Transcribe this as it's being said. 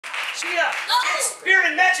Lucia! Beer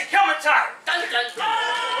and magic helmet time! Dun, dun, dun.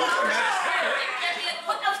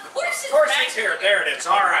 Of course it's here. There it is.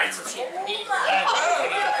 All right. It's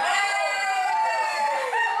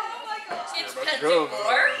Pennsic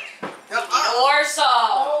board. Your song.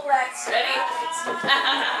 Oh, that's Ready?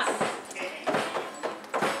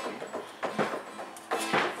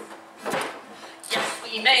 Yes,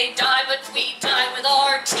 we may die, but we die with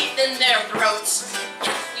our teeth in their throats.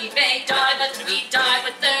 Yes, we may die, but we die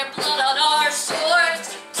with their blood on our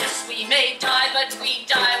swords. Yes, we may die, but we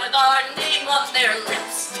die with our name on their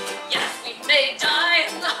lips. Yes, we may die,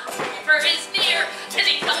 the reaper is near, and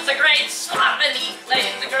he comes a great swamp, and he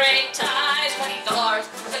claims the great tide. When he's ours,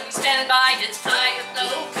 so we stand by his side with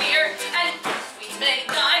no fear. And yes, we may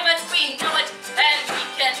die, but we know it, and we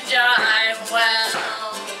can die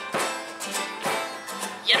well.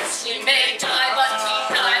 Yes, we may die, but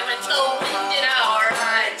we die with the wind in our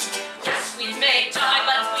eyes. Yes, we may die,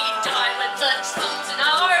 but we die with the truth in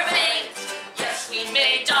our veins. Yes, we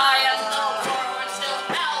may die, and the horns still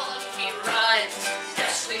howl as we rise.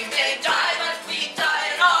 Yes, we may die, but we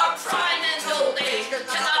die in our prime and old age. And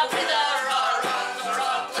not wither our wrongs or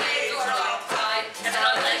our blades or our pride. And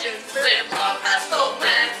our legends live long past old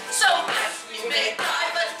men. So yes, we may die,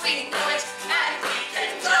 but we know it, and we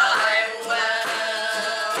can die well.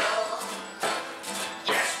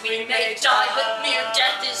 We may die, but mere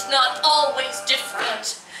death is not always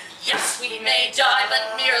different. Yes, we may die,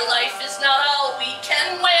 but mere life is not all we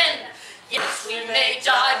can win. Yes, we may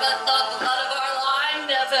die, but the blood of our line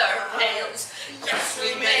never fails. Yes,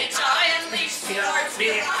 we may die and leave scars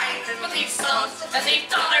behind, but leave sons and leave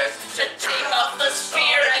daughters to take off the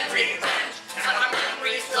spear and revenge. And our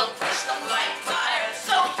memories will push them like fire.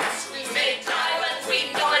 So yes, we may die, but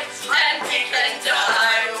we know it, and we can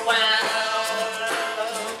die well.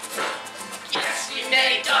 We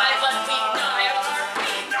may die, but we die on our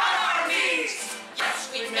feet, not our knees. Yes,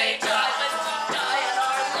 we may die, but we die and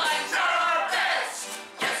our lives are our beds.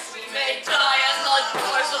 Yes, we may die and the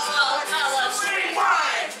doors of Valhalla swing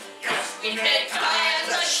wide. Yes, we may die and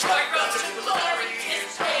the short